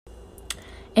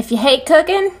If you hate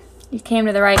cooking, you came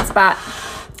to the right spot.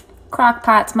 Crock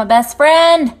pot's my best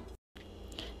friend.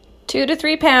 2 to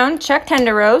 3 pound chuck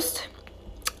tender roast.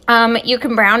 You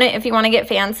can brown it if you want to get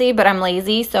fancy, but I'm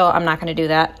lazy, so I'm not going to do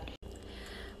that.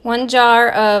 1 jar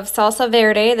of salsa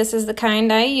verde. This is the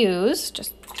kind I use.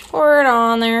 Just pour it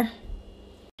on there.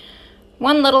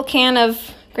 1 little can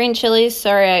of green chilies.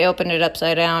 Sorry, I opened it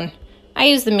upside down. I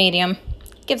use the medium.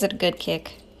 Gives it a good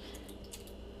kick.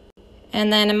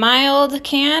 And then a mild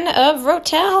can of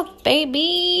Rotel,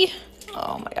 baby.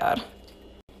 Oh my God.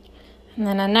 And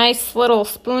then a nice little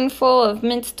spoonful of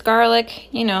minced garlic.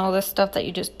 You know, the stuff that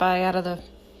you just buy out of the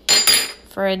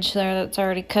fridge there that's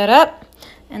already cut up.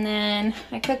 And then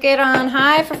I cook it on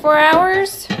high for 4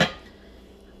 hours.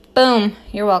 Boom,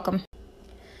 you're welcome.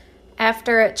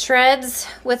 After it shreds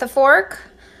with a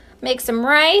fork, make some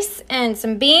rice and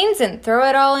some beans and throw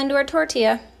it all into a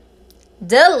tortilla.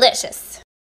 Delicious.